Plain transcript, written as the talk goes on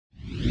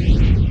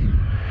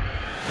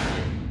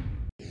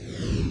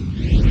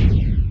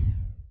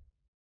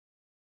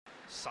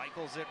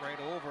cycles it right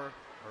over,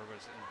 or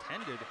was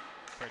intended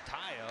for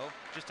Tayo,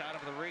 just out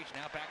of the reach.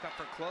 Now back up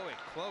for Chloe.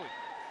 Chloe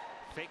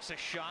fakes a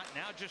shot,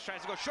 now just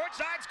tries to go short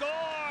side, scores!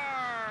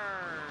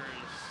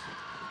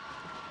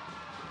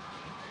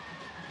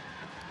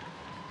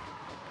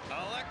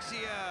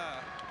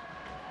 Alexia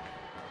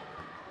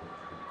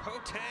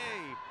Cote,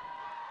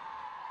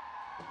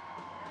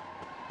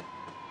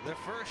 the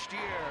first year,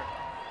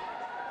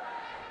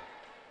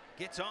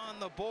 gets on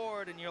the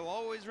board, and you'll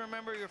always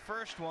remember your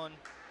first one.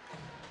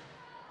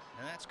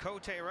 And that's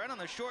Cote right on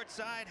the short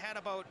side, had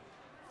about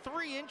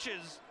 3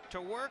 inches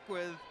to work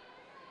with.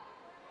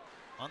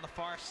 On the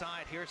far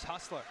side, here's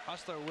Hustler.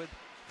 Hustler with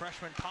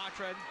freshman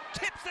Patra,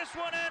 tips this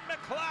one in,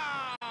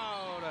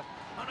 McLeod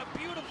on a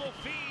beautiful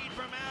feed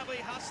from Abby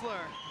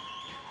Hustler.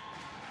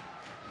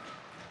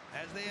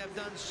 As they have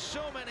done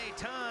so many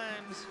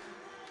times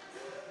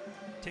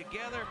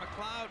together,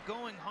 McLeod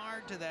going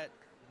hard to that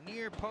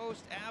near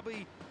post.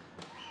 Abby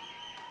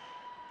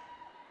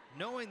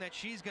knowing that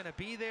she's going to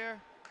be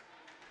there.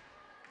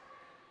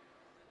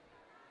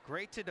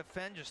 Great to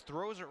defend, just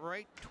throws it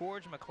right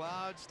towards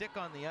McLeod, stick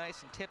on the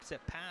ice and tips it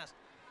past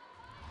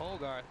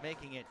Hogarth,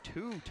 making it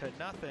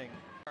 2-0.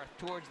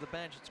 Towards the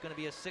bench, it's going to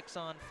be a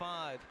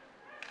 6-on-5.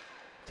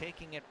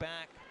 Taking it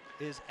back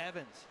is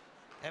Evans.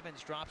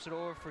 Evans drops it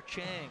over for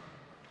Chang.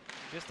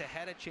 Just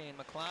ahead of Chang,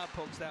 McLeod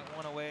pokes that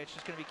one away. It's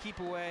just going to be keep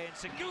away, and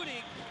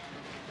Seguti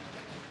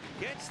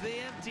gets the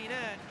empty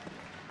net,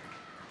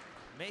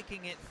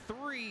 making it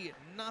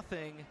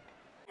 3-0.